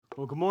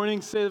Well, good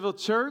morning, Saylorville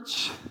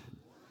Church.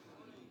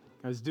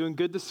 Guys doing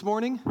good this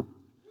morning?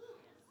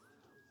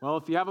 Well,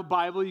 if you have a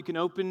Bible, you can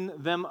open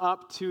them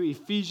up to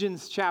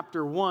Ephesians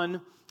chapter 1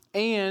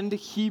 and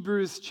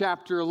Hebrews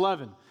chapter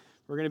 11.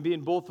 We're going to be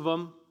in both of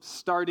them,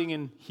 starting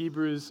in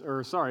Ephesians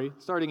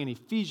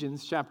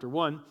chapter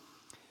 1.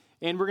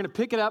 And we're going to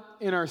pick it up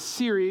in our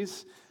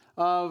series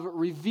of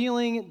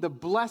revealing the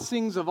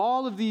blessings of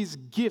all of these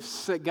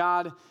gifts that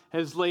God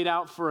has laid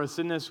out for us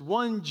in this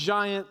one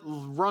giant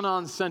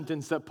run-on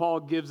sentence that Paul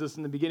gives us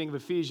in the beginning of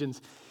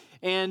Ephesians.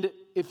 And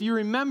if you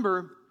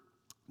remember,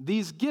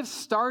 these gifts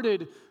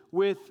started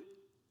with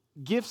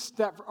gifts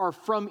that are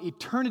from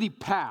eternity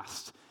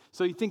past.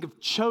 So you think of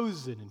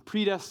chosen and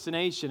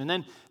predestination. And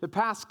then the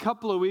past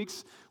couple of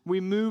weeks, we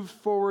moved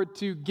forward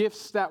to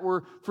gifts that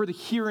were for the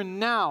here and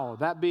now,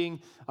 that being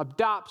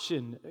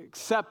adoption,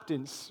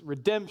 acceptance,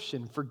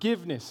 redemption,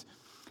 forgiveness.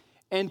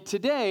 And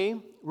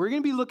today, we're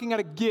going to be looking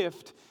at a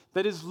gift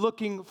that is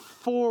looking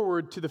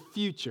forward to the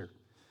future.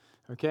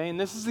 Okay, and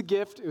this is a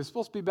gift. It was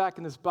supposed to be back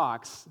in this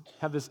box,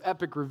 have this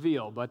epic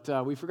reveal,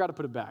 but we forgot to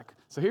put it back.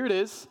 So here it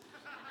is.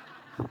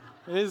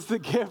 It is the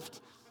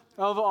gift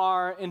of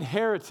our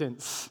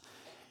inheritance.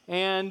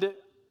 And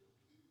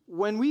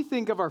when we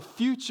think of our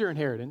future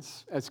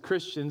inheritance as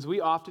Christians,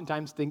 we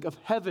oftentimes think of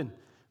heaven,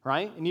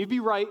 right? And you'd be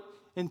right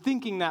in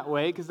thinking that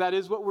way because that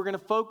is what we're going to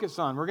focus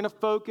on. We're going to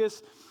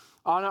focus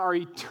on our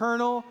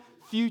eternal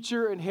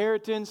future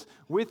inheritance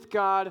with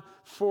God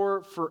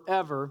for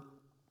forever.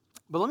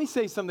 But let me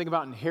say something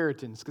about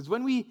inheritance, because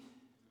when we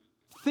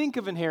think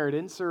of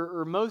inheritance,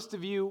 or most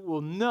of you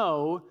will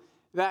know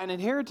that an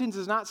inheritance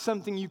is not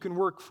something you can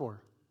work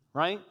for,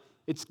 right?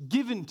 It's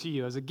given to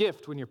you as a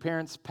gift when your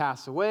parents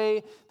pass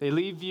away. They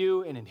leave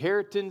you an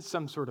inheritance,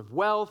 some sort of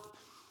wealth.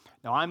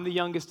 Now, I'm the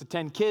youngest of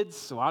 10 kids,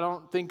 so I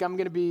don't think I'm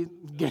going to be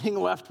getting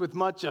left with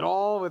much at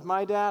all with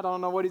my dad. I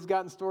don't know what he's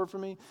got in store for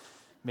me.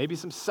 Maybe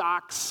some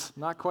socks,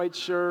 not quite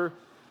sure.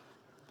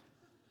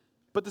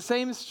 But the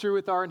same is true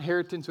with our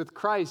inheritance with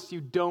Christ.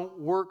 You don't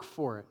work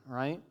for it,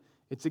 right?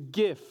 It's a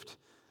gift.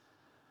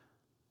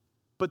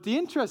 But the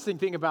interesting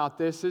thing about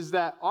this is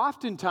that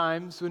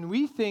oftentimes when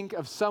we think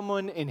of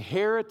someone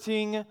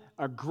inheriting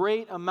a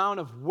great amount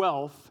of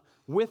wealth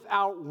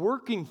without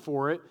working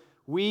for it,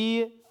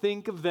 we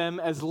think of them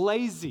as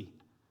lazy,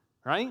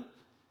 right?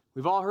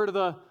 We've all heard of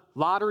the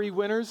lottery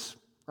winners,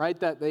 right?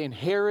 That they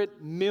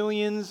inherit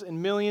millions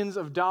and millions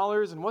of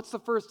dollars. And what's the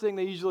first thing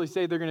they usually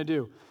say they're going to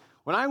do?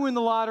 When I win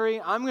the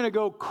lottery, I'm going to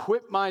go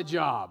quit my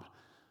job.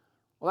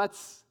 Well,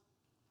 that's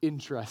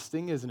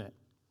interesting, isn't it?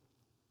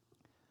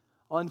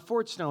 Well,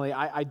 unfortunately,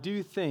 I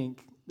do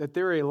think that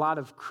there are a lot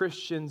of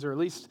Christians, or at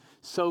least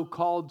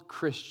so-called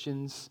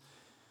Christians,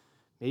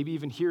 maybe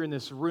even here in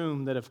this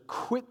room, that have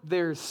quit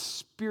their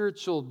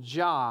spiritual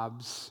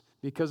jobs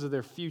because of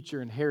their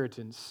future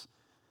inheritance.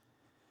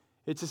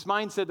 It's this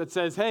mindset that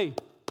says, hey,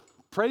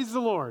 praise the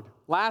Lord.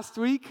 Last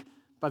week,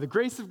 by the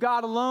grace of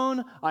God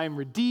alone, I am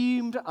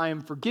redeemed, I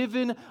am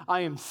forgiven,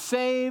 I am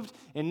saved,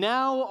 and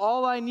now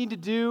all I need to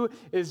do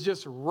is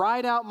just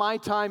ride out my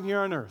time here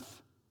on earth.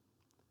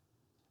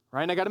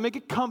 Right? And I got to make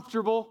it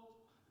comfortable,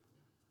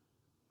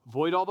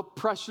 avoid all the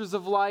pressures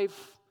of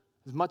life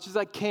as much as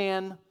I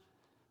can,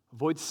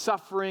 avoid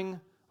suffering,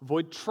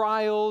 avoid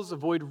trials,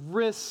 avoid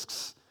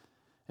risks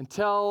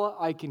until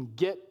I can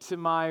get to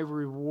my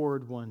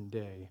reward one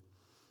day.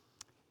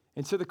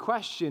 And so the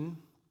question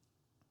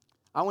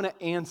I want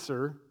to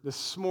answer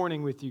this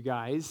morning with you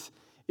guys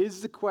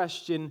is the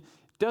question,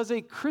 does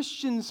a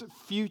Christian's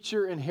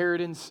future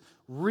inheritance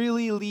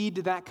really lead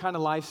to that kind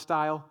of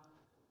lifestyle?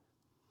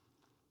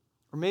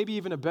 Or maybe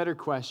even a better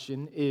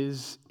question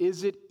is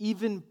it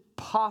even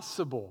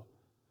possible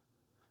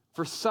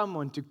for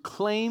someone to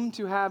claim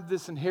to have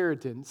this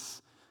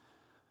inheritance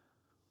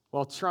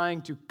while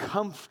trying to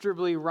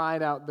comfortably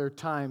ride out their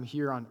time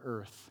here on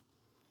earth?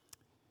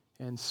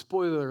 And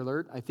spoiler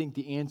alert, I think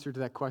the answer to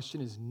that question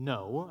is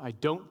no. I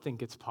don't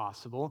think it's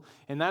possible.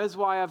 And that is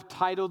why I've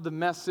titled the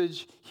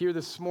message here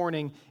this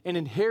morning, An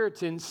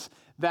Inheritance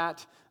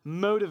That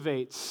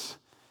Motivates.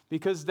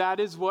 Because that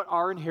is what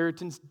our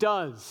inheritance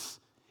does.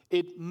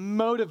 It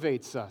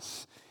motivates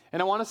us.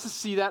 And I want us to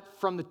see that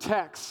from the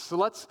text. So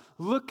let's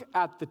look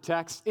at the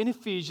text in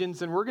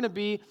Ephesians, and we're going to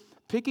be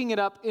picking it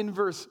up in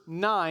verse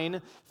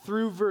 9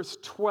 through verse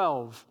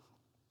 12.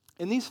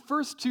 And these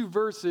first two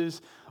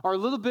verses are a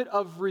little bit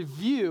of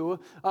review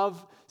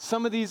of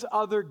some of these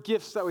other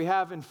gifts that we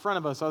have in front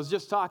of us. I was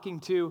just talking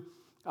to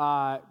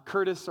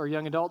Curtis, our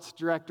young adults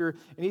director,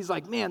 and he's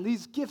like, man,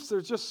 these gifts,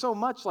 there's just so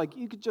much, like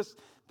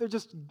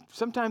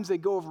sometimes they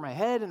go over my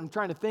head, and I'm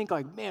trying to think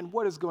like, man,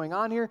 what is going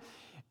on here?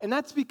 And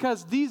that's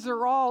because these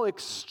are all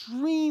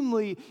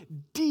extremely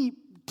deep,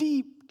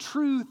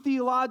 true,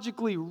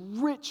 theologically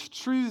rich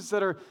truths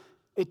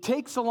it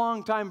takes a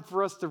long time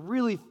for us to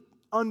really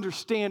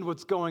understand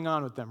what's going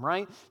on with them,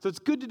 right? So it's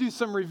good to do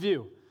some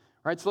review. All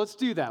right, so let's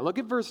do that. Look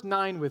at verse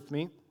 9 with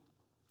me.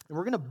 And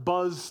we're going to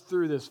buzz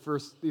through these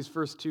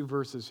first two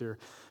verses here.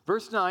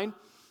 Verse 9,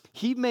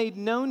 He made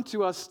known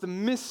to us the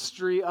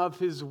mystery of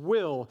his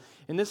will.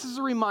 And this is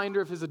a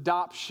reminder of his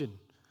adoption.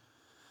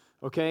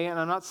 okay? And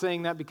I'm not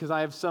saying that because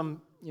I have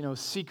some,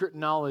 secret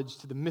knowledge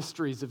to the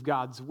mysteries of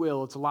God's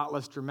will. It's a lot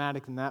less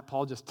dramatic than that.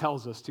 Paul just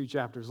tells us 2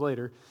 chapters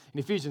later. In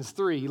Ephesians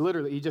 3,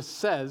 he just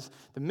says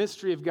the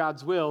mystery of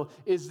God's will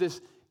is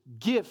this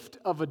gift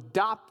of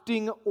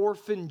adopting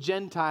orphan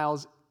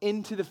Gentiles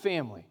into the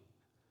family.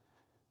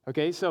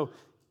 Okay, so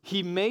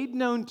he made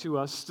known to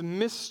us the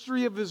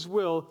mystery of his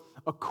will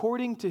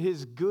according to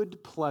his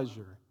good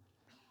pleasure.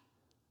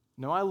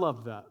 No, I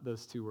love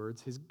those 2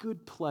 words, his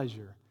good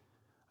pleasure.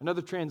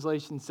 Another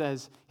translation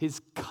says his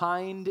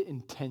kind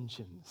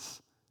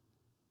intentions.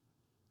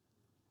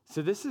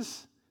 So this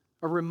is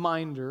a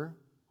reminder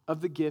of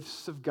the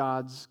gifts of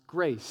God's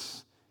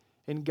grace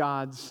and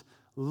God's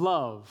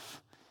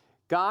love.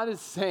 God is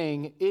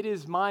saying, it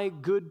is my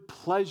good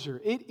pleasure,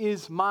 it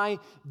is my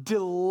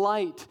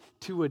delight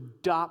to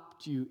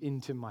adopt you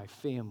into my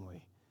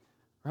family.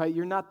 Right?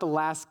 You're not the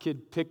last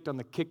kid picked on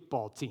the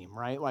kickball team,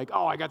 right? Like,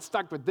 oh, I got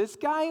stuck with this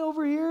guy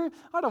over here.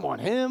 I don't want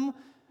him.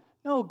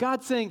 No,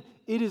 God's saying,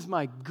 it is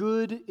my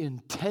good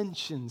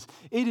intentions.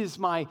 It is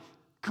my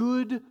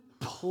good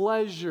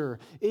pleasure.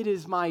 It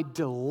is my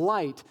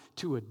delight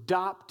to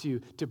adopt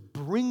you, to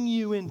bring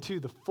you into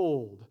the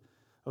fold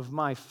of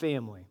my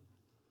family.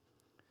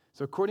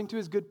 So according to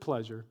his good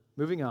pleasure,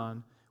 moving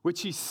on,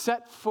 which he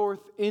set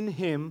forth in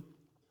him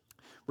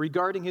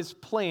regarding his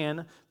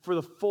plan for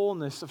the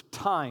fullness of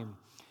time.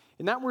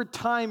 And that word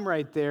time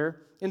right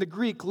there in the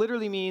Greek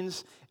literally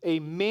means a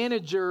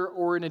manager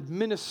or an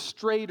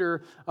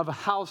administrator of a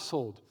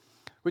household,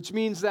 which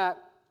means that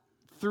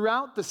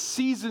throughout the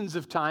seasons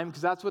of time,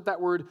 because that's what that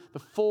word, the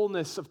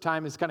fullness of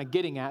time, is kind of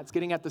getting at. It's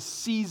getting at the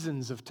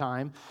seasons of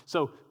time.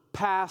 So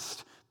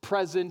past,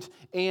 present,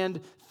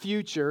 and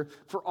future.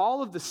 For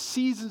all of the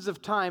seasons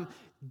of time,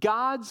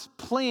 God's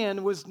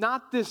plan was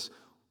not this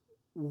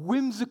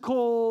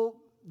whimsical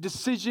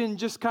decision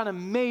just kind of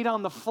made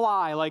on the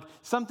fly, like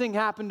something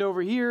happened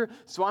over here,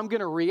 so I'm going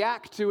to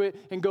react to it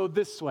and go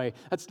this way.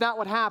 That's not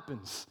what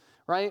happens,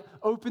 right?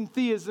 Open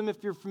theism,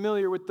 if you're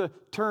familiar with the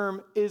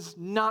term, is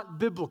not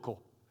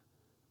biblical.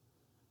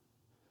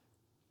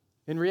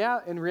 In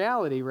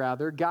reality,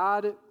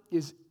 God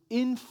is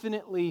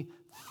infinitely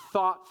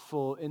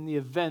thoughtful in the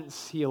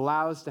events he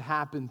allows to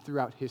happen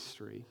throughout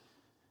history.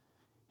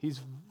 He's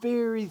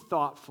very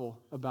thoughtful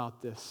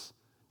about this.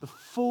 The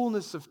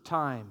fullness of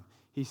time,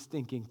 he's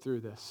thinking through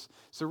this.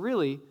 So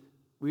really,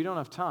 we don't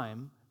have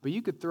time, but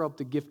you could throw up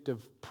the gift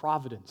of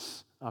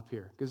providence up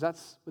here, because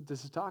that's what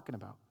this is talking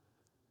about.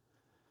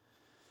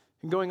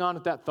 And going on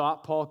with that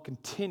thought, Paul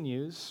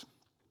continues.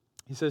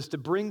 He says, to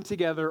bring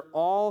together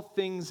all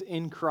things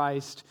in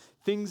Christ,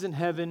 things in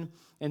heaven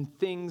and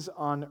things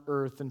on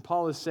earth. And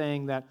Paul is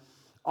saying that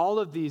all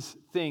of these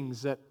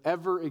things that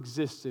ever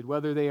existed,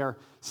 whether they are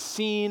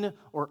seen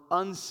or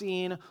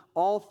unseen,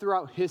 all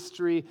throughout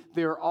history,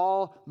 they're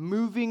all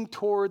moving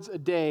towards a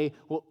day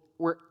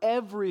where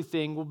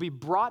everything will be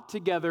brought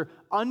together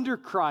under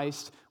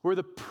Christ, where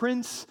the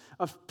Prince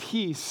of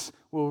Peace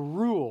will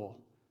rule.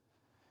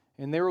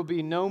 And there will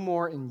be no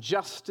more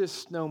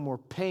injustice, no more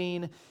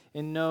pain,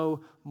 and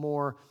no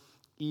more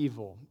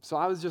evil. So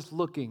I was just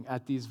looking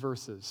at these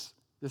verses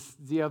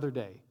the other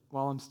day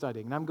while I'm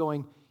studying, and I'm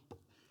going,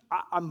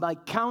 I'm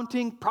like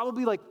counting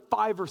probably like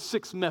 5 or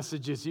 6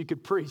 messages you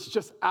could preach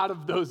just out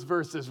of those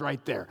verses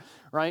right there,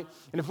 right?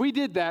 And if we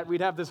did that,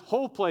 we'd have this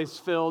whole place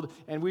filled,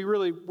 and we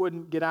really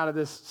wouldn't get out of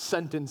this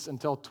sentence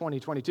until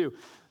 2022.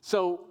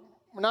 So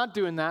we're not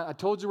doing that. I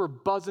told you we're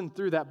buzzing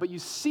through that. But you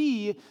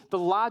see the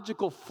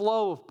logical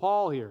flow of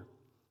Paul here,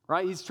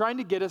 right? He's trying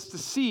to get us to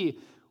see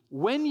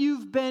when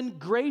you've been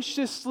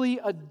graciously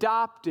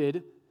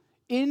adopted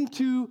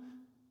into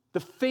the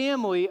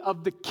family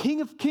of the King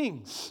of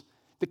Kings.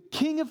 The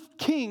King of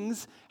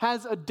Kings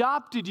has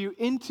adopted you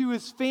into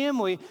his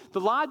family.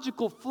 The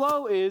logical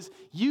flow is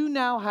you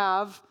now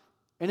have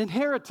an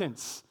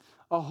inheritance,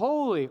 a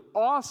holy,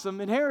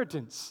 awesome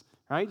inheritance,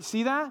 right? You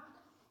see that?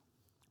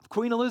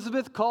 Queen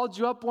Elizabeth called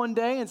you up one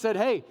day and said,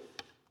 hey,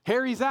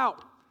 Harry's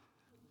out.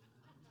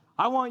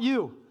 I want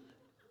you.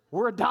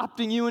 We're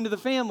adopting you into the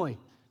family.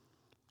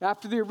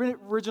 After the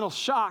original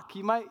shock,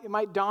 it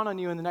might dawn on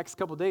you in the next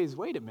couple of days,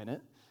 wait a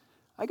minute,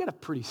 I got a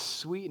pretty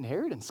sweet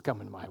inheritance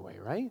coming my way,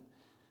 right?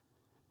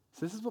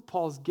 So this is what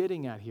Paul's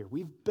getting at here.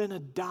 We've been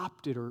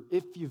adopted, or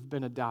if you've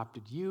been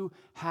adopted, you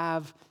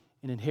have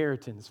an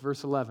inheritance.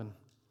 Verse 11,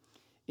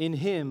 in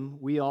him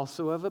we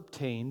also have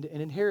obtained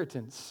an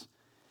inheritance,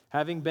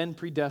 having been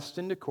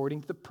predestined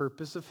according to the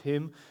purpose of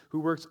him who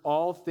works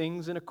all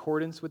things in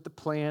accordance with the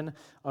plan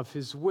of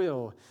his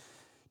will,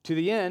 to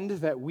the end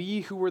that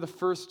we who were the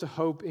first to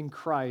hope in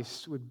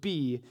Christ would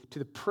be to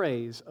the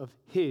praise of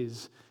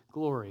his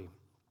glory.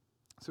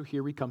 So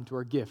here we come to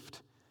our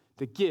gift,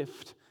 the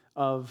gift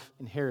of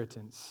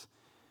inheritance.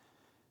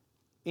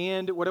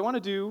 And what I want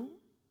to do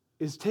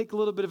is take a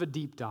little bit of a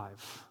deep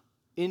dive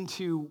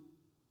into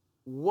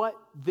what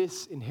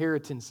this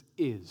inheritance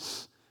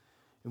is.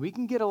 And we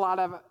can get a lot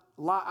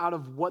out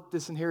of what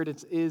this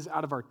inheritance is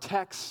out of our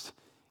text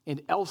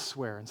and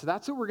elsewhere. And so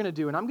that's what we're going to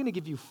do. And I'm going to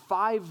give you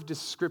 5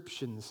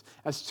 descriptions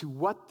as to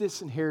what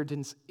this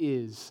inheritance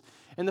is.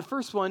 And the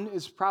first one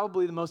is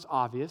probably the most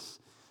obvious,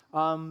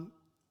 but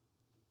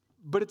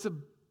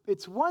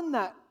it's one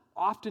that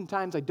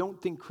oftentimes I don't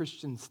think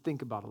Christians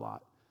think about a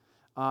lot.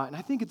 And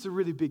I think it's a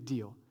really big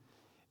deal.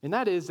 And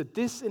that is that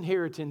this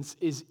inheritance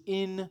is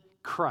in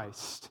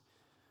Christ,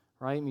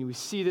 right? I mean, we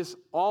see this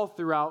all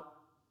throughout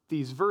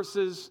these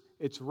verses.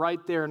 It's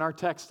right there in our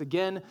text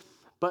again.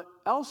 But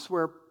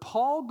elsewhere,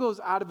 Paul goes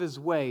out of his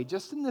way,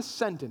 just in this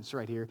sentence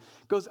right here,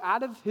 goes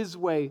out of his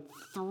way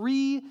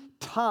 3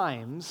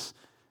 times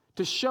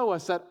to show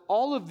us that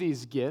all of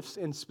these gifts,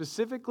 and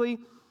specifically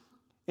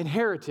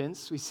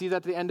inheritance, we see that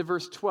at the end of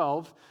verse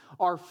 12,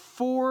 are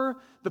for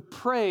the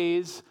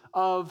praise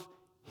of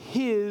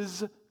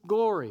his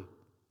glory.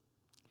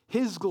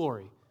 His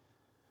glory.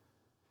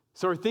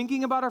 So we're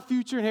thinking about our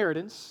future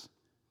inheritance.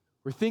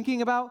 We're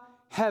thinking about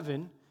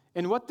heaven.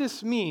 And what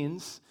this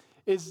means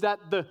is that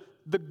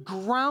the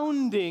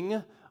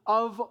grounding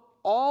of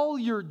all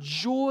your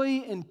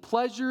joy and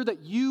pleasure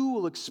that you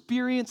will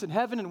experience in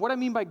heaven, and what I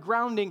mean by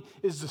grounding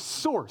is the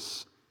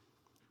source,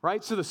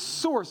 right? So the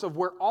source of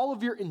where all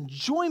of your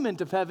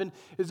enjoyment of heaven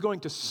is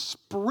going to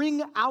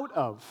spring out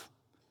of.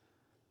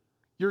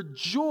 Your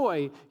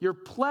joy, your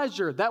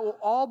pleasure, that will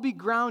all be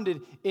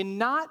grounded in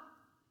not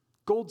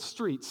gold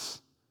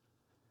streets,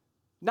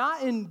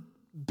 not in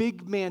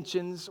big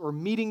mansions or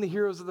meeting the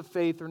heroes of the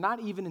faith, or not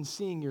even in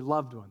seeing your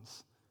loved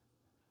ones.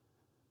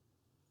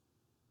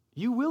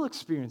 You will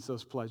experience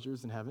those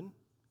pleasures in heaven,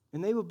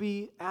 and they will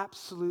be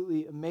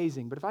absolutely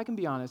amazing. But if I can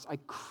be honest, I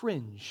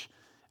cringe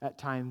at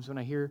times when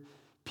I hear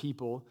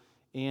people,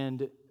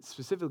 and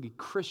specifically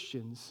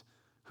Christians,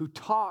 who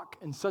talk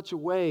in such a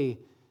way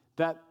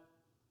that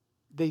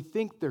they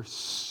think their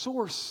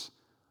source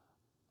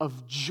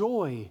of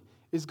joy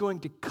is going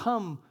to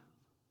come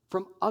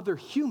from other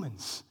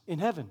humans in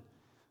heaven.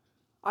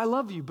 I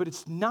love you, but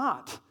it's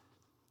not.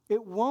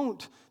 It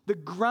won't. The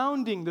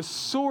grounding, the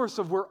source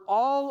of where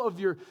all of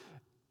your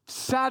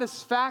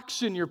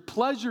satisfaction, your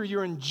pleasure,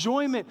 your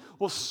enjoyment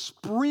will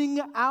spring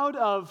out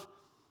of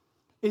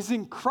is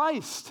in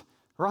Christ,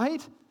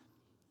 right?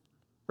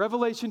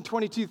 Revelation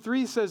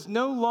 22:3 says,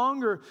 "No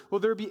longer will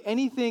there be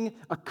anything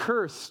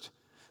accursed,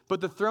 but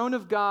the throne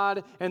of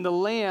God and the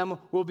Lamb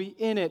will be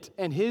in it,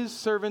 and his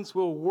servants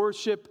will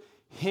worship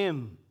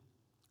him."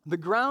 The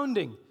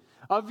grounding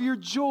of your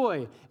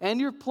joy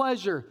and your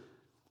pleasure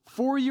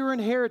for your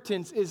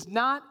inheritance is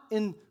not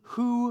in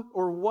who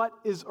or what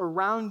is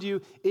around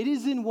you. It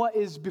is in what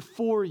is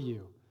before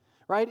you,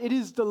 right? It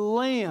is the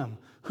Lamb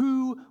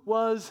who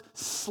was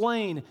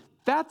slain.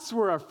 That's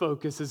where our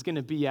focus is going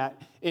to be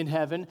at in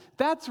heaven.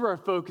 That's where our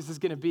focus is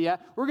going to be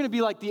at. We're going to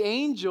be like the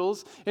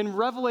angels in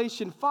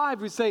Revelation 5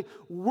 who say,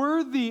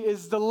 "Worthy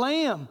is the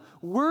Lamb.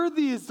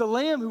 Worthy is the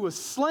Lamb who was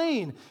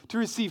slain to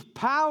receive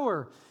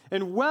power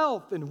and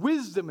wealth and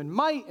wisdom and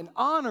might and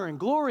honor and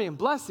glory and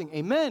blessing."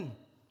 Amen.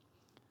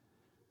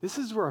 This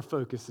is where our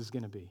focus is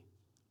going to be.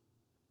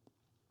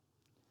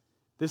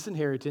 This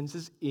inheritance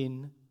is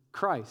in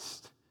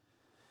Christ.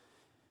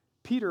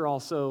 Peter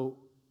also,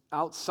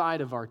 outside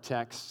of our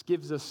text,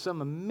 gives us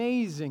some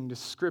amazing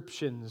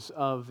descriptions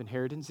of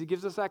inheritance. He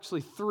gives us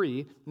actually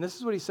 3, and this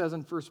is what he says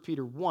in 1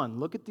 Peter 1.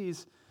 Look at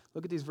these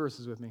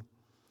verses with me.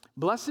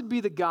 "Blessed be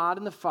the God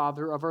and the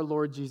Father of our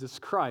Lord Jesus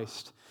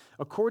Christ.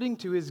 According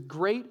to his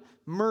great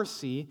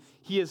mercy,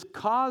 he has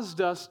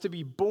caused us to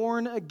be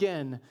born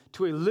again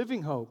to a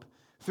living hope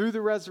through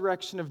the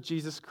resurrection of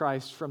Jesus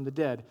Christ from the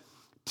dead,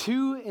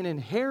 to an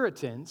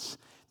inheritance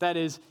that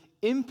is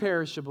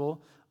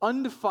imperishable,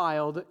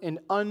 undefiled, and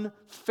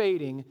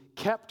unfading,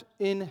 kept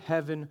in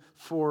heaven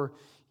for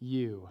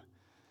you."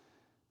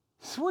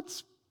 So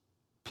what's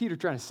Peter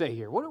trying to say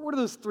here? What do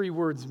those 3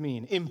 words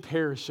mean?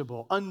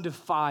 Imperishable,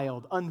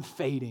 undefiled,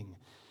 unfading.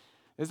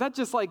 Is that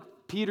just like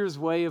Peter's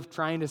way of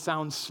trying to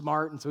sound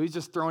smart, and so he's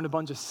just throwing a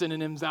bunch of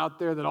synonyms out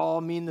there that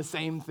all mean the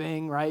same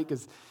thing, right?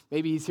 Because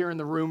maybe he's hearing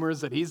the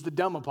rumors that he's the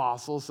dumb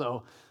apostle,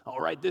 so I'll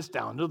write this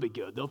down. It'll be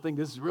good. They'll think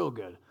this is real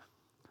good.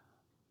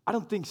 I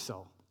don't think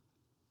so.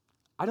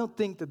 I don't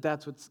think that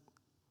that's what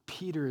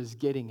Peter is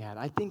getting at.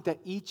 I think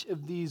that each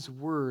of these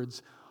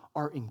words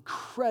are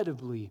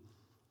incredibly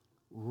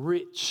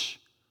rich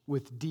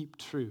with deep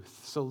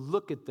truth. So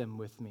look at them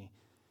with me.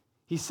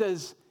 He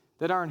says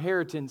that our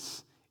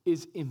inheritance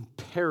is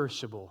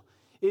imperishable.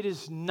 It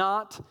is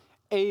not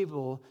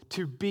able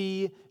to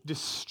be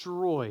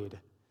destroyed.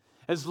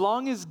 As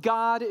long as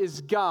God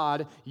is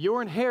God,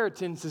 your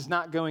inheritance is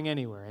not going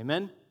anywhere.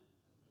 Amen?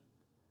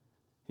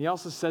 He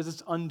also says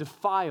it's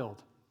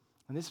undefiled.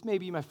 And this may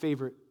be my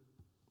favorite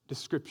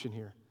description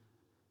here.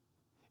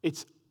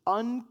 It's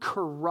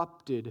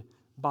uncorrupted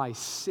by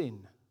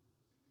sin.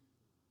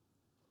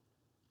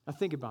 Now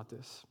think about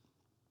this.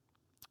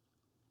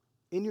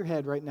 In your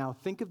head right now,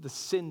 think of the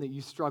sin that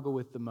you struggle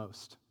with the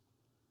most.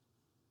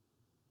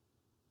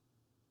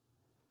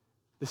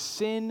 The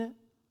sin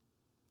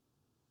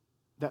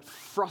that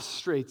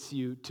frustrates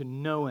you to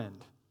no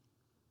end.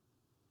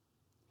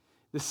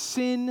 The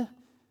sin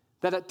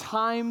that at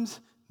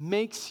times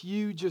makes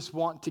you just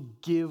want to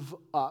give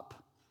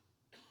up.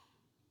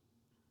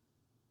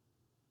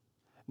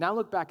 Now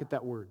look back at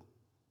that word.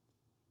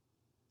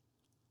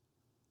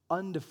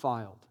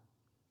 Undefiled.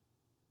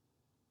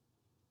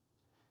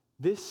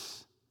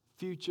 This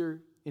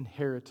future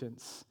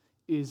inheritance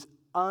is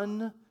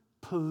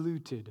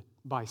unpolluted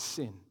by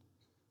sin.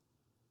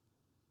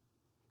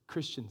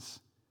 Christians,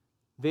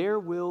 there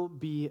will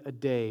be a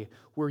day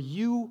where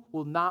you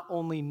will not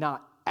only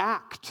not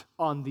act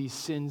on these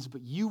sins,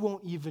 but you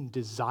won't even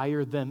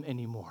desire them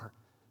anymore.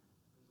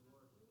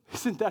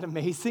 Isn't that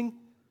amazing?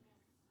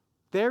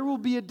 There will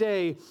be a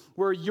day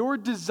where your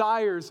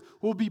desires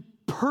will be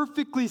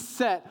perfectly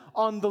set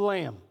on the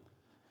Lamb.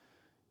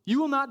 You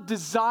will not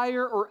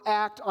desire or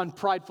act on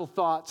prideful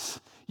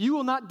thoughts. You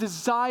will not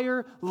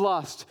desire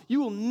lust. You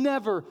will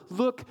never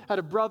look at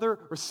a brother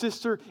or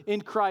sister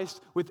in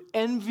Christ with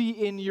envy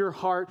in your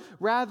heart.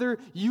 Rather,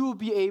 you will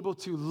be able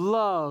to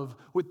love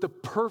with the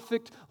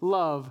perfect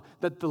love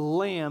that the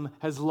Lamb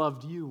has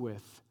loved you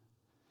with.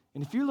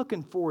 And if you're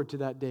looking forward to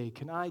that day,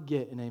 can I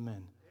get an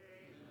amen?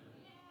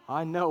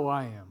 I know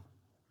I am.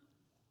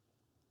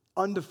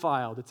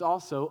 Undefiled. It's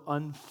also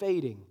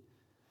unfading.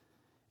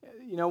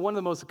 You know, one of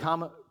the most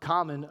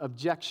common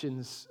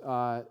objections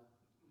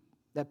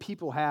that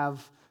people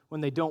have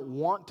when they don't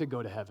want to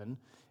go to heaven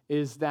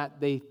is that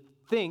they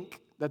think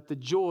that the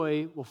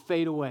joy will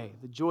fade away.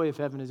 The joy of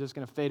heaven is just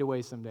going to fade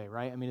away someday,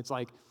 right? I mean, it's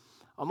like,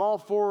 I'm all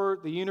for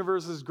the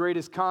universe's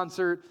greatest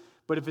concert,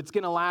 but if it's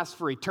going to last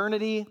for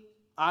eternity,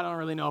 I don't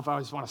really know if I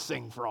just want to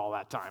sing for all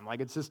that time. Like,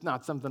 it's just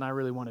not something I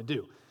really want to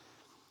do.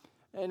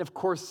 And of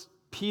course,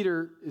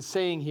 Peter is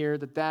saying here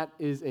that that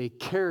is a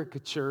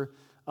caricature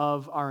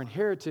of our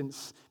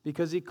inheritance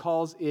because he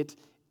calls it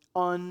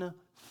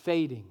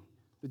unfading.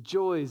 The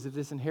joys of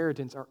this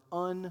inheritance are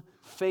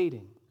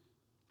unfading.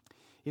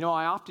 You know,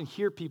 I often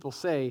hear people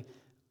say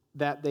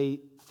that they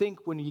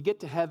think when you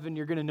get to heaven,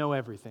 you're going to know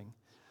everything.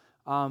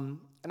 And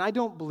I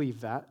don't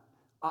believe that.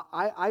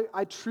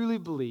 I truly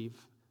believe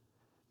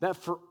that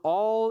for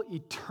all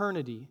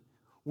eternity,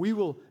 we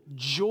will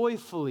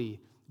joyfully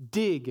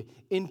dig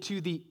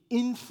into the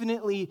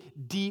infinitely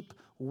deep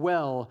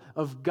well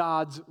of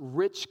God's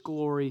rich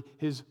glory,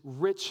 his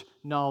rich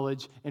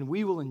knowledge, and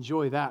we will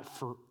enjoy that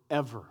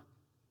forever.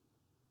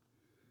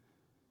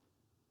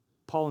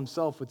 Paul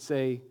himself would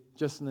say,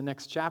 just in the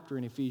next chapter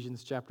in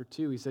Ephesians chapter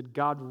 2, he said,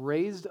 God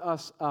raised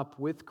us up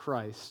with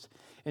Christ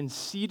and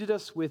seated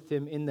us with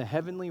him in the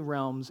heavenly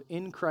realms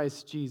in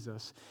Christ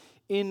Jesus,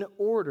 in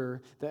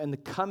order that in the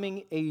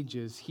coming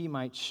ages he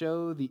might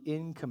show the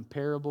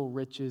incomparable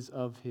riches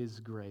of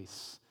his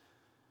grace.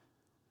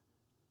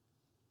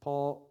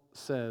 Paul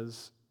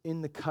says,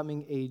 in the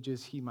coming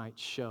ages he might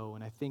show,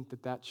 and I think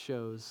that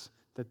shows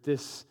that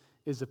this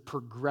is a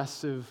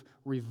progressive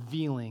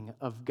revealing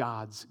of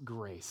God's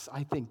grace.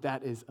 I think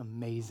that is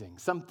amazing.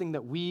 Something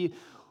that we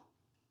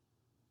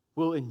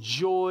will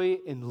enjoy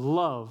and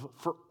love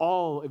for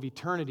all of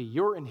eternity.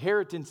 Your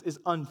inheritance is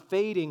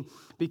unfading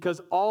because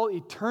all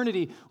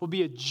eternity will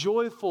be a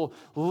joyful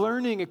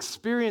learning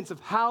experience of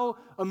how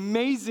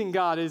amazing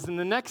God is. And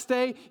the next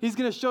day, he's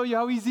going to show you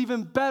how he's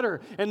even better.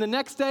 And the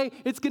next day,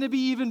 it's going to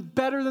be even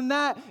better than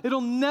that.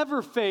 It'll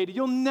never fade.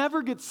 You'll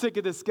never get sick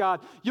of this God.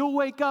 You'll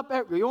wake up,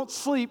 you won't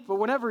sleep, but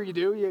whenever you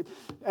do,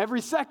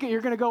 every second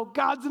you're going to go,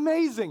 God's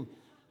amazing.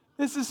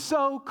 This is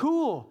so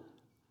cool.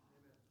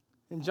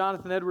 And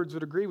Jonathan Edwards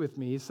would agree with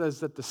me. He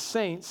says that the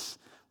saints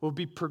will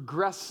be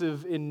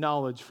progressive in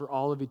knowledge for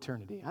all of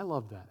eternity. I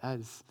love that. That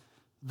is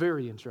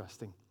very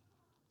interesting.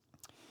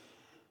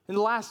 And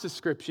the last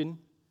description,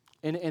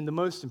 and the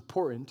most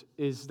important,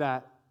 is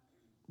that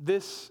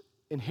this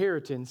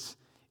inheritance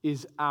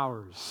is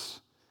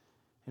ours.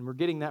 And we're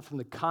getting that from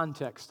the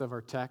context of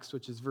our text,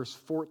 which is verse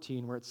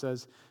 14, where it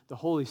says, the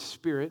Holy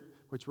Spirit,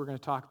 which we're going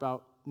to talk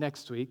about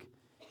next week,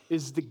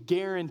 is the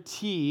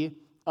guarantee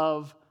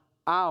of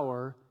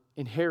our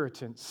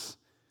inheritance.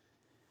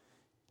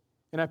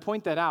 And I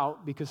point that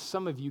out because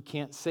some of you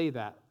can't say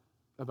that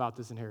about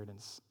this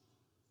inheritance.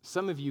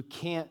 Some of you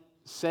can't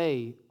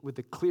say with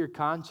a clear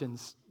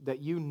conscience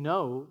that you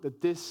know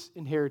that this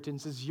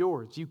inheritance is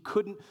yours. You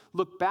couldn't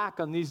look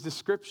back on these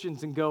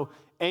descriptions and go,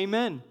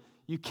 amen.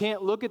 You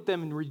can't look at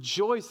them and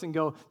rejoice and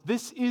go,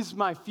 this is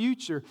my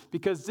future,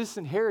 because this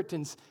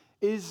inheritance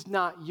is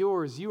not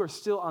yours. You are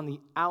still on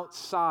the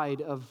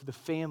outside of the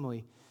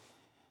family.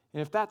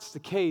 And if that's the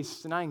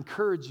case, then I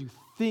encourage you,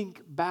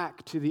 think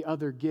back to the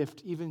other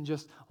gift, even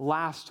just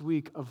last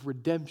week, of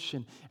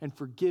redemption and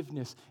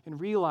forgiveness, and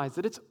realize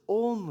that it's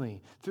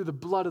only through the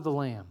blood of the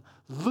Lamb,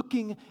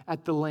 looking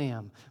at the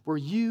Lamb, where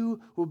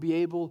you will be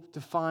able to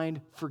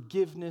find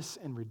forgiveness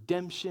and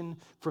redemption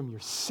from your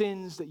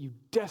sins that you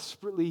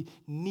desperately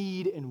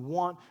need and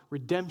want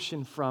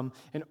redemption from.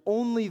 And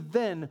only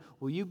then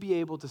will you be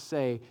able to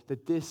say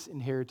that this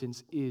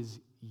inheritance is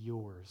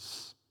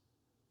yours.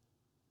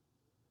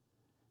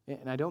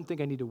 And I don't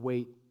think I need to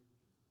wait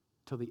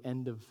till the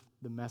end of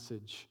the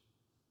message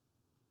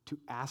to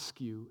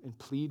ask you and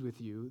plead with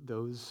you,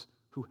 those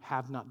who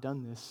have not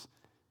done this,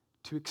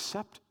 to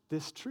accept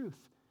this truth.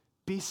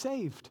 Be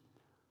saved.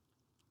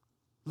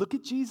 Look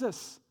at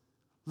Jesus.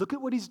 Look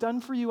at what he's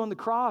done for you on the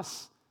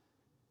cross.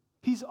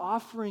 He's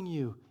offering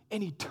you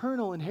an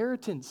eternal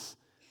inheritance.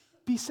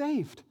 Be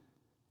saved.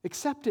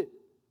 Accept it.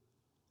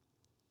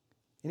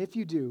 And if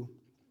you do,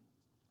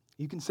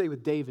 you can say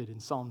with David in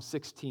Psalm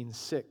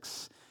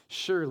 16:6,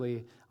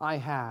 surely I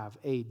have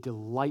a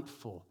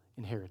delightful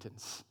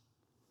inheritance.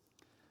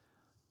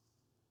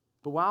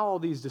 But while all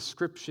these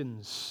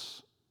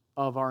descriptions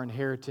of our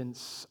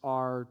inheritance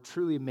are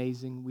truly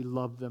amazing, we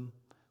love them,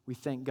 we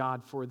thank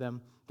God for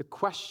them, the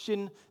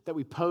question that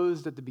we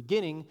posed at the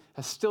beginning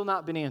has still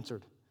not been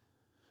answered,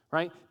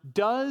 right?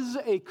 Does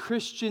a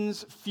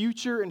Christian's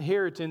future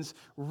inheritance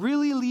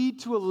really lead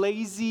to a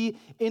lazy,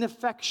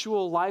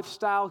 ineffectual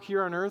lifestyle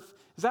here on earth?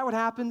 Is that what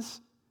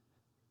happens?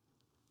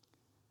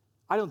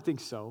 I don't think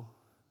so.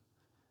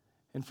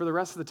 And for the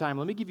rest of the time,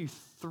 let me give you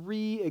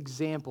 3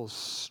 examples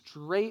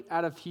straight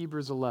out of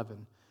Hebrews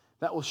 11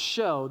 that will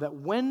show that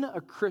when a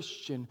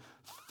Christian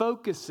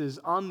focuses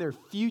on their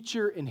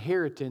future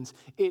inheritance,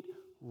 it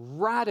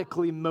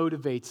radically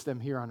motivates them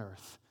here on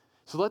earth.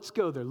 So let's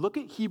go there. Look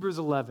at Hebrews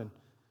 11.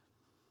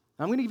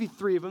 I'm going to give you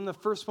 3 of them. The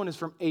first one is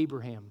from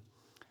Abraham.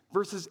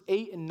 Verses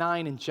 8 and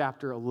 9 in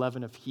chapter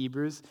 11 of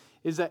Hebrews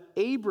is that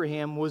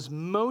Abraham was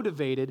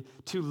motivated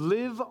to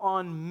live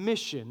on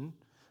mission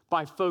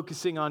by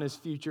focusing on his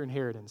future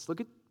inheritance. Look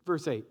at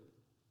verse 8.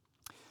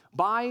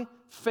 By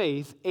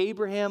faith,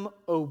 Abraham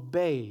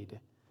obeyed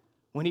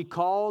when he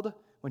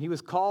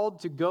was called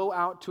to go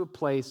out to a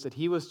place that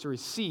he was to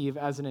receive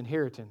as an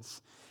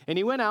inheritance. And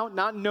he went out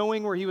not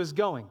knowing where he was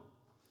going.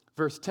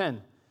 Verse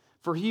 10,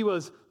 for he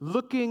was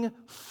looking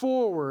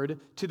forward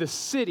to the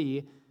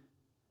city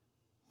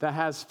that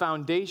has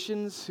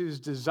foundations, whose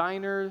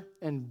designer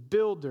and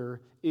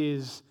builder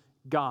is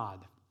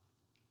God.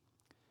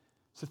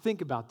 So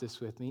think about this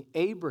with me.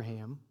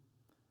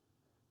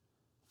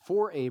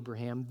 For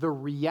Abraham, the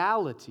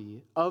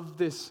reality of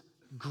this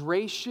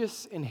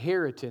gracious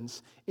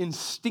inheritance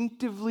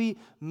instinctively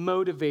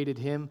motivated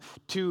him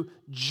to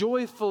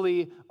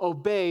joyfully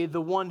obey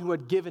the one who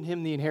had given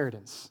him the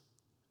inheritance.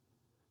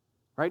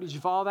 Right? Did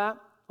you follow that?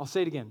 I'll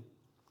say it again.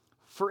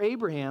 For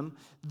Abraham,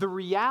 the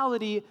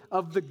reality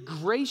of the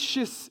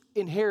gracious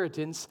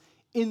inheritance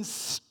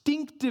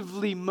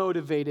instinctively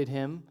motivated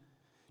him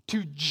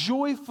to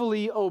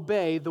joyfully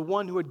obey the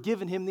one who had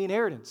given him the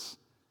inheritance.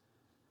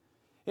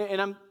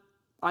 And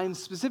I'm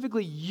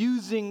specifically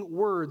using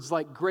words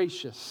like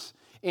gracious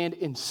and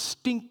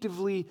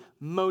instinctively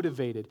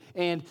motivated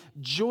and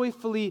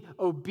joyfully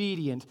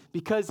obedient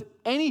because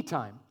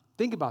anytime,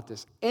 think about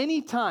this,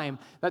 anytime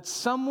that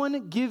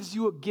someone gives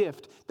you a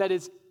gift that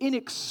is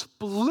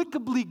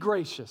inexplicably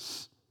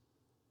gracious,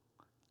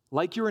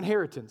 like your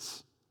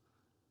inheritance,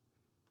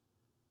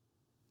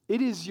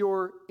 it is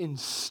your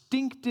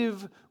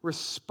instinctive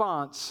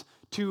response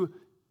to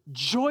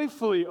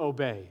joyfully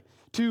obey,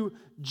 to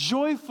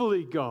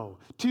joyfully go,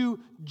 to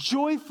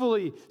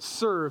joyfully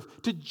serve,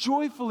 to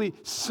joyfully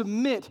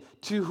submit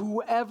to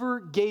whoever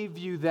gave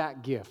you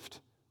that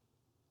gift.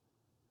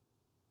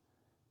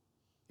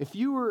 If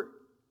you were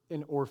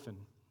an orphan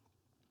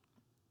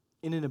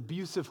in an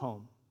abusive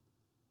home,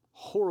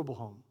 horrible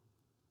home,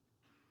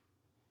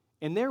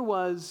 and there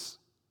was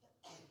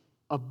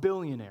a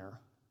billionaire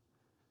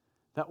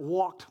that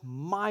walked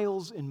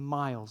miles and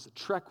miles, the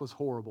trek was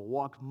horrible,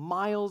 walked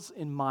miles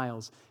and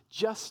miles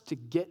just to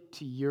get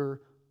to your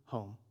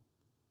home.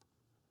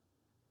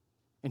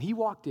 And he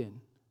walked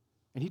in,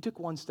 and he took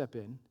one step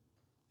in,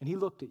 and he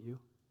looked at you,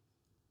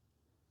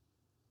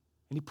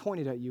 and he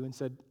pointed at you and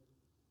said,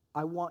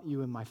 I want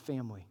you in my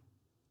family.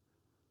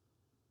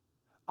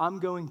 I'm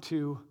going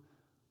to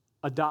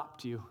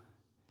adopt you,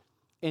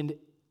 and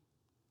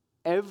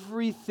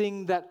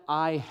everything that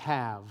I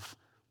have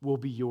will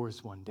be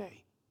yours one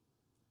day.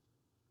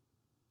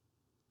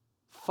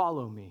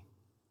 Follow me.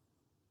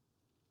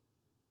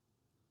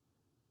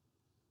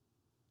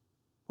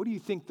 What do you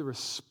think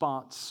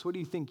what do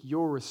you think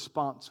your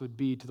response would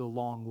be to the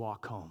long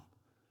walk home?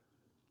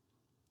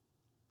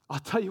 I'll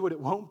tell you what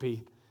it won't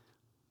be.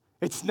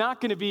 It's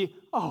not going to be,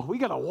 oh, we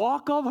got to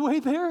walk all the way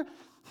there?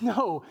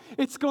 No,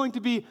 it's going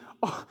to be,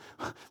 oh,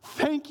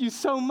 thank you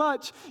so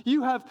much.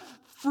 You have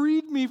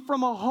freed me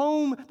from a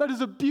home that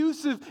is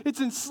abusive.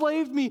 It's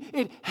enslaved me.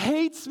 It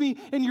hates me.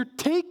 And you're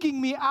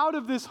taking me out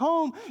of this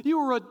home. You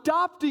are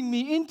adopting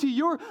me into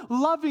your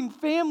loving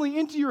family,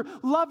 into your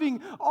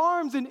loving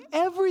arms. And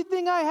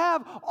everything I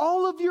have,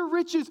 all of your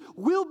riches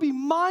will be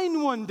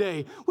mine one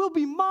day. Will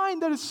be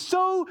mine. That is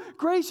so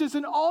gracious.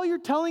 And all you're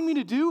telling me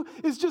to do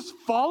is just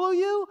follow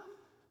you?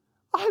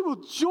 I will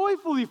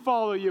joyfully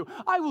follow you.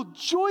 I will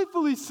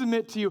joyfully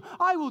submit to you.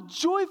 I will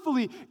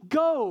joyfully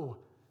go.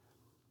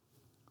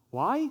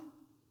 Why?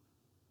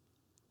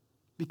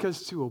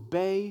 Because to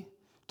obey,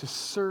 to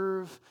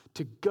serve,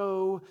 to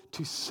go,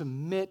 to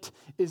submit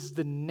is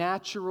the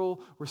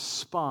natural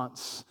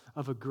response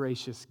of a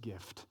gracious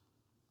gift.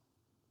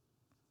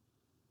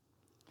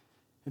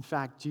 In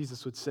fact,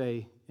 Jesus would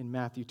say in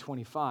Matthew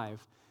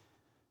 25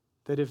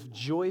 that if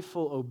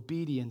joyful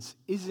obedience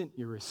isn't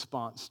your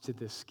response to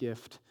this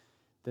gift,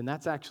 then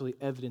that's actually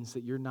evidence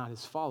that you're not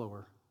his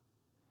follower.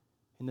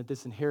 and that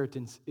this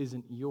inheritance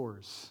isn't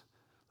yours.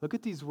 Look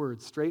at these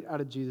words straight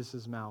out of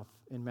Jesus' mouth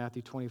in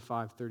Matthew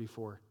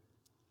 25:34.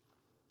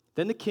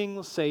 Then the king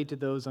will say to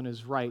those on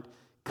his right,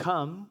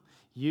 "Come,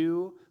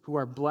 you who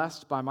are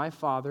blessed by my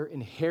Father,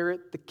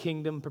 inherit the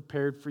kingdom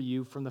prepared for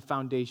you from the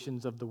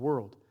foundations of the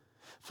world.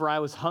 For I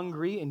was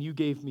hungry, and you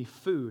gave me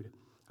food.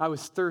 I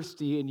was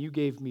thirsty, and you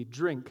gave me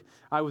drink.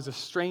 I was a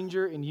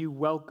stranger, and you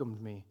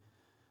welcomed me."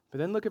 But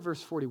then look at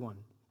verse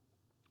 41.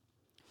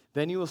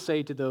 Then he will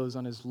say to those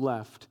on his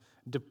left,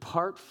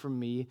 "Depart from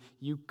me,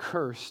 you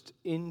cursed,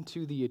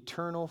 into the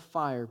eternal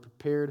fire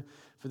prepared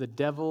for the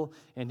devil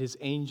and his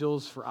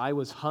angels. For I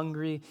was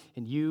hungry,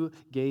 and you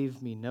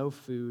gave me no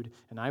food,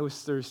 and I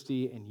was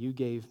thirsty, and you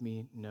gave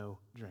me no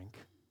drink."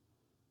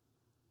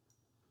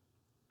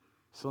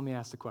 So let me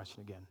ask the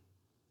question again.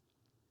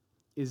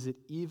 Is it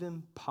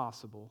even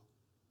possible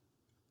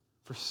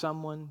for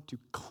someone to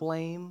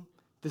claim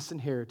this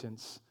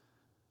inheritance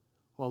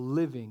while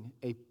living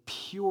a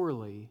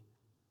purely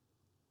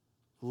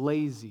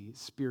lazy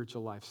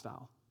spiritual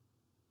lifestyle?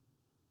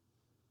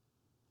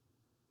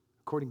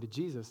 According to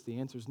Jesus, the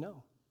answer is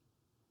no.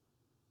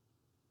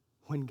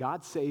 When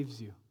God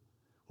saves you,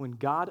 when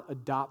God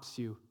adopts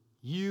you,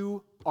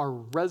 you are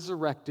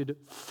resurrected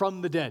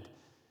from the dead.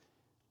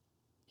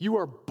 You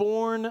are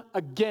born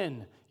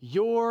again.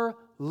 Your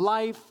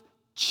life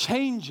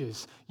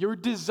changes. Your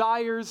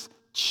desires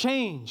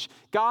change.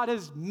 God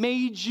has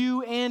made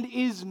you and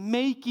is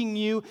making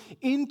you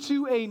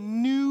into a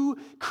new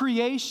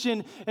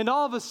creation. And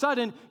all of a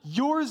sudden,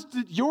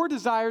 your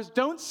desires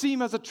don't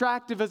seem as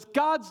attractive as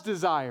God's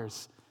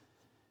desires.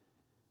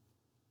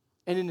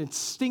 And an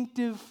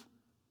instinctive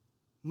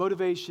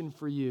motivation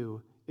for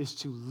you is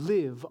to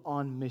live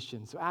on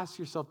mission. So ask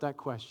yourself that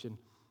question.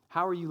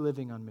 How are you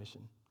living on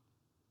mission?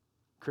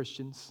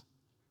 Christians,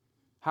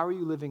 how are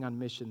you living on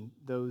mission?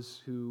 Those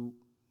who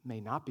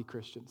may not be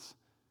Christians,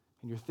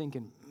 and you're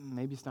thinking,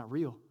 maybe it's not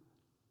real.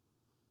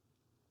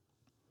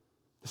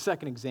 The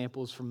second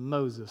example is from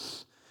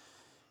Moses,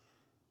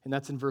 and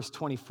that's in verse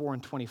 24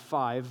 and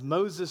 25.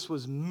 Moses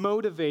was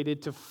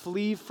motivated to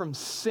flee from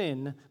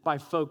sin by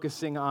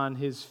focusing on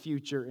his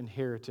future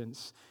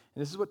inheritance.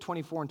 And this is what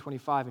 24 and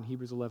 25 in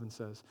Hebrews 11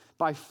 says.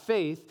 By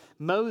faith,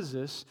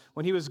 Moses,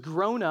 when he was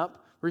grown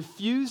up,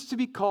 refused to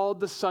be called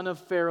the son of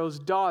Pharaoh's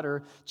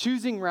daughter,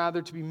 choosing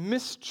rather to be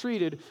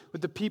mistreated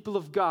with the people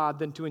of God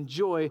than to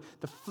enjoy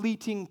the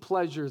fleeting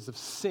pleasures of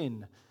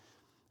sin.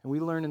 And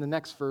we learn in the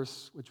next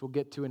verse, which we'll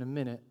get to in a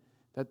minute,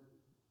 that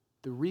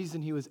the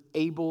reason he was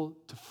able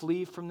to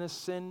flee from this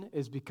sin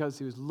is because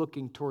he was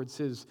looking towards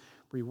his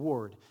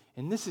reward.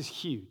 And this is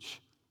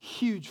huge,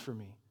 huge for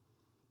me.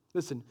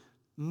 Listen,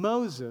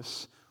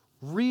 Moses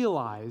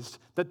realized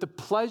that the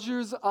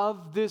pleasures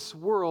of this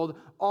world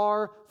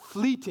are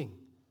fleeting.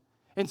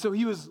 And so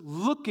he was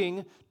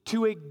looking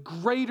to a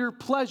greater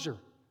pleasure.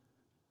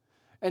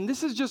 And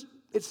this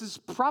is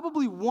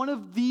probably one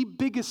of the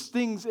biggest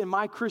things in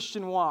my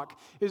Christian walk,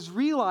 is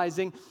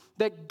realizing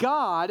that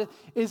God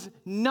is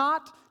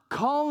not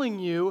calling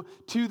you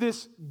to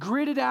this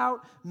gridded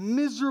out,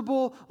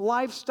 miserable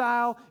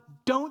lifestyle.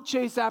 Don't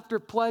chase after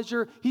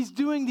pleasure. He's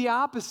doing the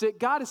opposite.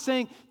 God is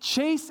saying,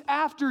 chase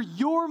after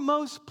your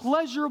most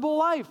pleasurable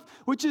life,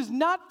 which is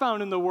not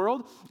found in the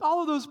world. All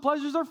of those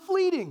pleasures are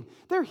fleeting.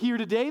 They're here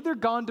today. They're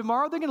gone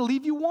tomorrow. They're going to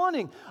leave you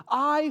wanting.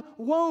 I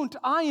won't.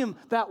 I am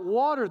that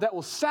water that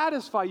will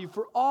satisfy you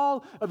for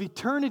all of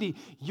eternity.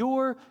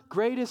 Your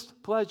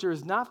greatest pleasure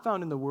is not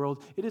found in the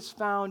world. It is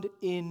found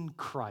in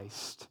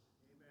Christ.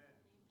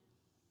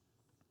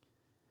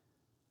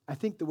 I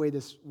think the way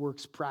this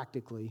works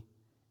practically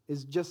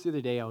is just the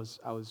other day I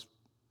was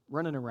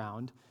running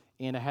around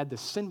and I had this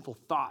sinful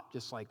thought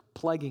just like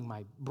plaguing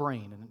my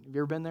brain. And have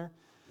you ever been there?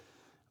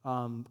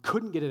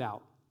 Couldn't get it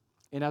out.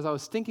 And as I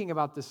was thinking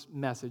about this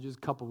message, it was a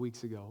couple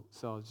weeks ago,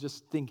 so I was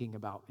just thinking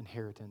about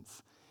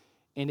inheritance,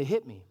 and it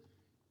hit me.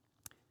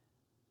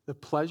 The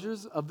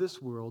pleasures of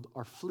this world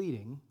are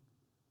fleeting.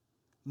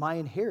 My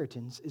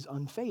inheritance is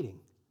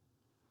unfading.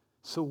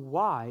 So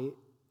why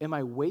am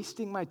I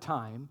wasting my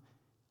time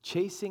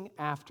chasing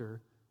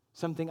after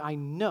something I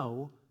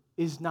know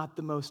is not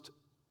the most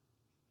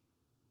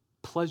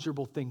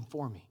pleasurable thing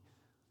for me?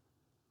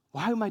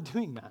 Why am I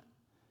doing that?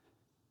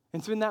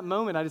 And so in that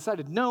moment, I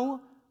decided, no,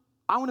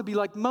 I want to be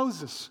like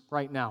Moses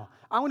right now.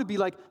 I want to be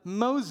like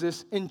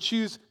Moses and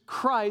choose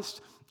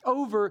Christ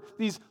over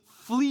these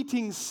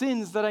fleeting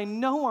sins that I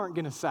know aren't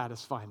going to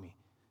satisfy me.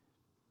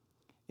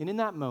 And in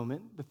that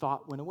moment, the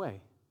thought went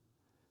away.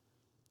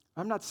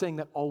 I'm not saying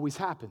that always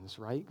happens,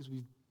 right? Because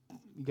you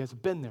guys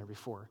have been there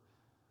before.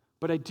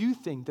 But I do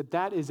think that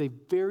that is a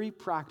very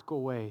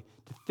practical way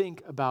to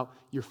think about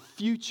your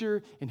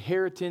future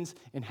inheritance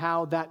and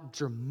how that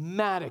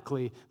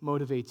dramatically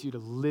motivates you to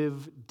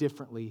live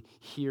differently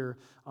here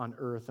on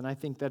earth. And I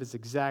think that is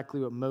exactly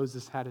what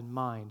Moses had in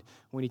mind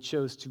when he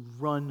chose to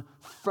run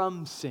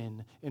from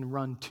sin and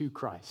run to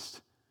Christ.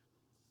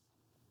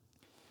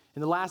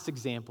 And the last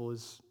example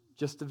is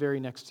just the very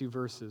next two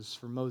verses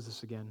for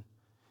Moses again.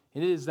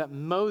 It is that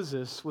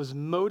Moses was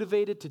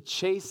motivated to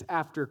chase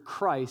after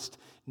Christ,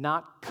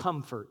 not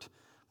comfort,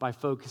 by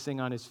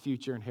focusing on his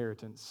future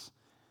inheritance.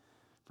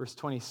 Verse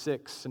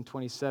 26 and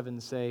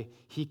 27 say,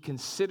 he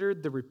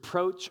considered the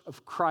reproach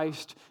of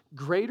Christ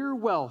greater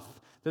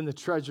wealth than the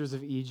treasures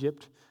of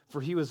Egypt,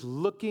 for he was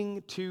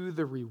looking to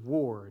the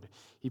reward.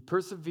 He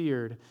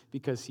persevered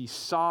because he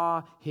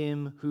saw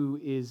him who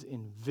is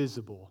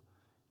invisible.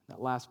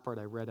 That last part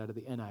I read out of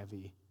the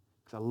NIV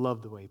because I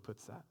love the way he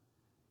puts that.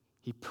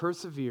 He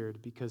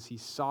persevered because he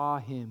saw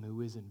him who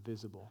is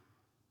invisible.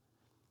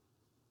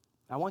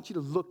 I want you to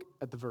look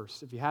at the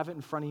verse. If you have it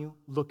in front of you,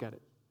 look at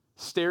it.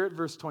 Stare at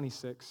verse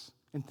 26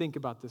 and think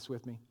about this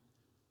with me.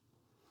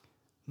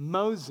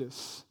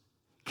 Moses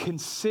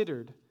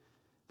considered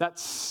that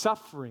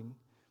suffering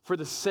for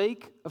the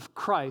sake of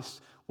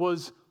Christ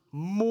was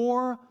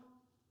more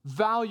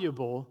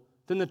valuable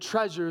than the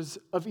treasures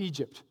of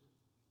Egypt.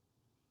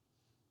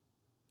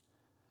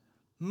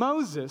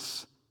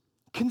 Moses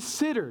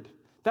considered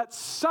that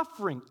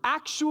suffering,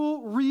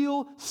 actual,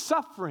 real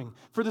suffering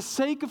for the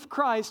sake of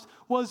Christ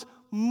was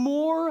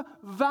more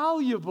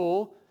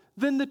valuable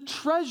than the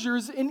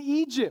treasures in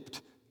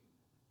Egypt.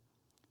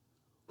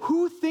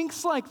 Who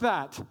thinks like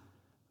that?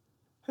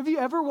 Have you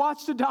ever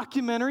watched a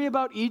documentary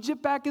about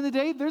Egypt back in the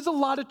day? There's a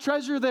lot of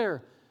treasure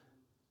there.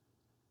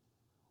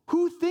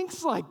 Who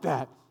thinks like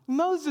that?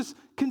 Moses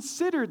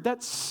considered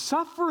that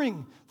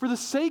suffering for the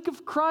sake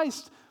of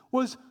Christ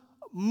was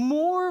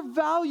more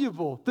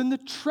valuable than the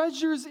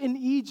treasures in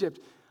Egypt.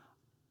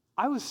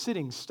 I was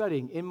sitting,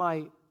 studying in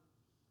my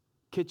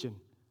kitchen,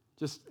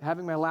 just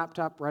having my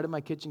laptop right on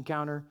my kitchen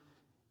counter,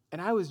 and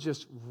I was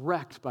just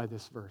wrecked by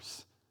this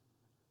verse.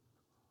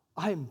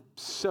 I am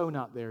so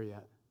not there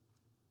yet.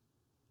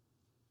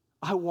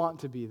 I want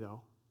to be,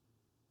 though.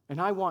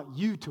 And I want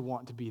you to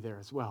want to be there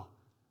as well.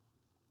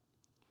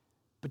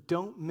 But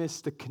don't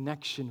miss the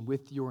connection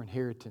with your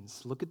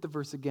inheritance. Look at the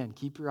verse again.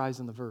 Keep your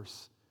eyes on the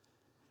verse.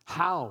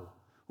 How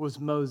was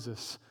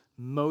Moses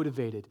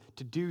motivated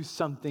to do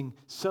something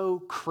so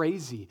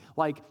crazy,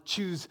 like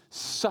choose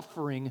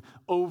suffering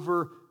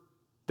over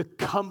the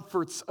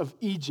comforts of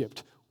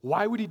Egypt?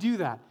 Why would he do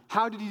that?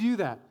 How did he do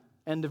that?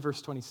 End of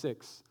verse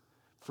 26.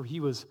 For he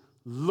was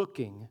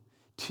looking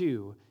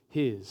to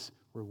his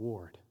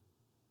reward.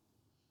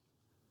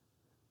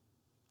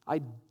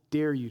 I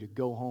dare you to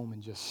go home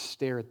and just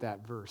stare at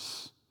that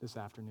verse this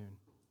afternoon.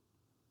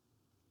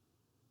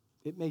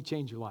 It may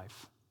change your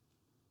life.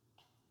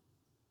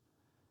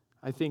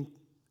 I think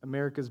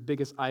America's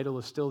biggest idol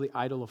is still the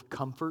idol of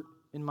comfort,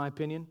 in my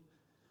opinion.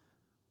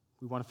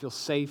 We want to feel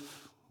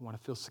safe. We want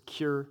to feel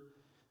secure.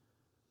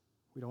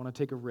 We don't want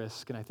to take a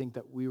risk, and I think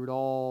that we would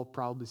all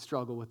probably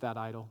struggle with that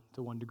idol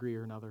to one degree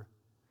or another.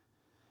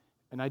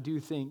 And I do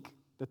think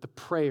that the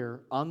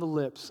prayer on the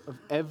lips of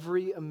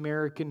every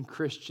American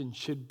Christian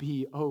should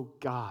be, oh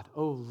God,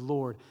 oh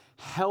Lord,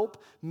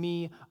 help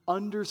me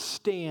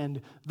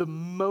understand the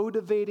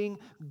motivating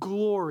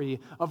glory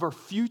of our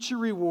future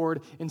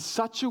reward in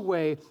such a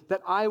way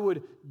that I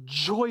would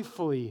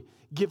joyfully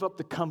give up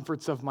the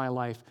comforts of my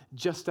life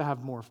just to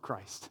have more of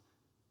Christ.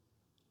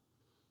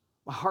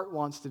 My heart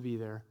wants to be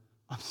there.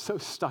 I'm so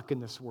stuck in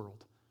this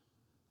world.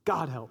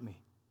 God help me.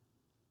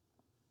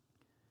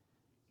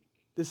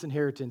 This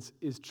inheritance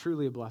is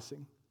truly a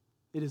blessing.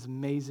 It is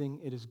amazing.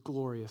 It is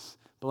glorious.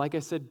 But like I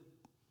said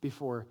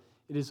before,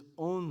 it is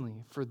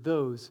only for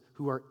those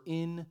who are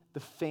in the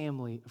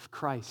family of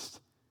Christ.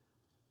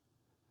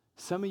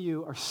 Some of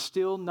you are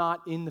still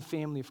not in the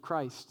family of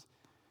Christ.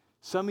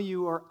 Some of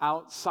you are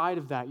outside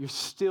of that. You're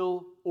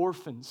still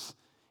orphans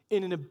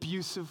in an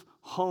abusive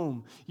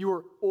home. You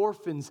are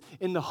orphans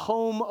in the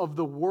home of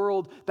the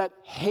world that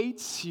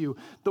hates you.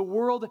 The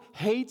world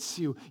hates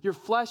you. Your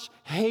flesh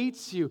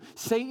hates you.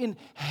 Satan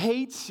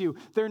hates you.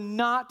 They're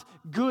not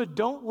good.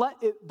 Don't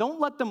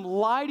let them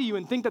lie to you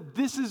and think that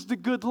this is the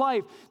good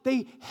life.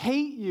 They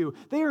hate you.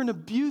 They are an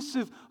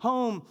abusive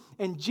home,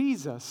 and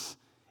Jesus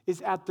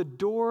is at the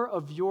door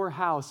of your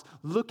house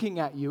looking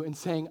at you and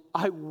saying,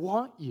 I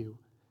want you.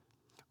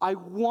 I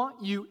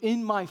want you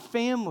in my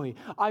family.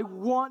 I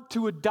want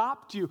to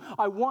adopt you.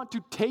 I want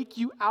to take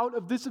you out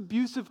of this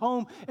abusive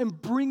home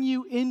and bring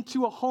you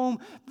into a home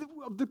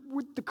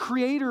with the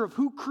creator of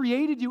who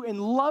created you and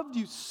loved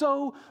you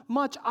so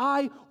much.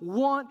 I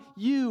want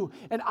you,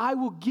 and I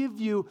will give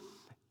you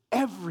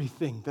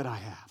everything that I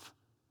have.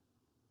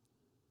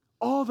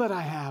 All that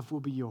I have will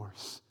be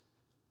yours.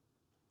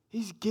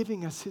 He's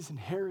giving us his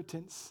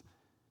inheritance,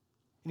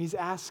 and he's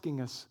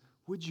asking us,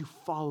 would you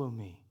follow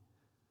me?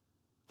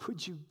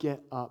 Would you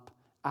get up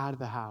out of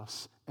the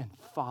house and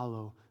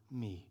follow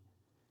me?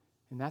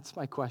 And that's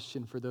my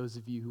question for those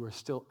of you who are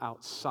still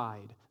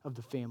outside of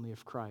the family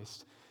of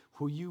Christ.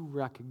 Will you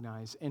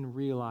recognize and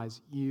realize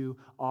you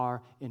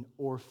are an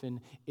orphan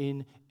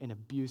in an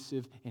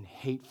abusive and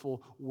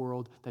hateful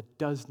world that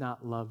does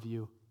not love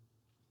you?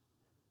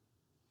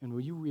 And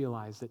will you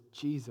realize that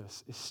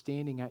Jesus is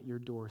standing at your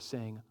door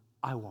saying,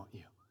 I want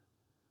you.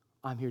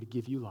 I'm here to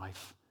give you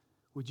life.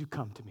 Would you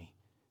come to me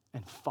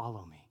and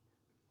follow me?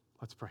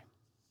 Let's pray.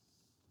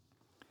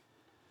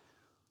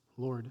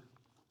 Lord,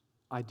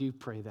 I do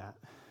pray that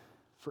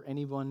for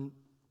anyone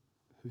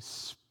whose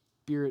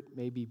spirit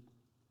may be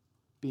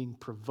being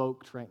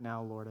provoked right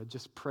now, Lord. I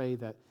just pray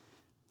that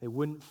they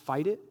wouldn't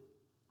fight it.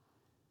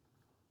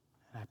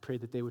 And I pray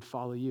that they would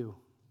follow you.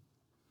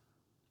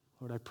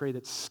 Lord, I pray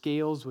that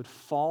scales would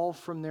fall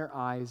from their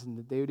eyes and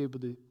that they would be able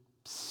to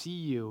see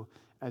you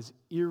as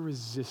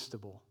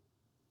irresistible.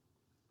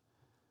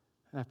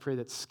 And I pray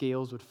that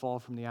scales would fall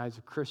from the eyes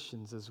of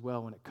Christians as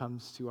well when it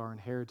comes to our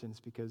inheritance,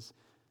 because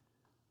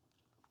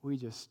we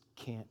just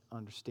can't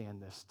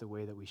understand this the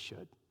way that we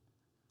should.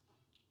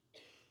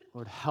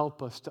 Lord,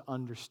 help us to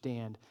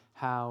understand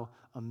how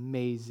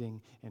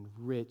amazing and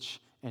rich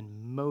and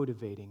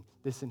motivating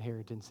this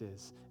inheritance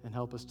is, and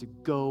help us to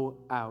go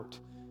out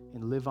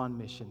and live on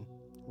mission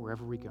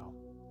wherever we go.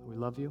 We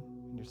love you.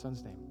 In your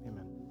Son's name,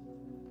 amen.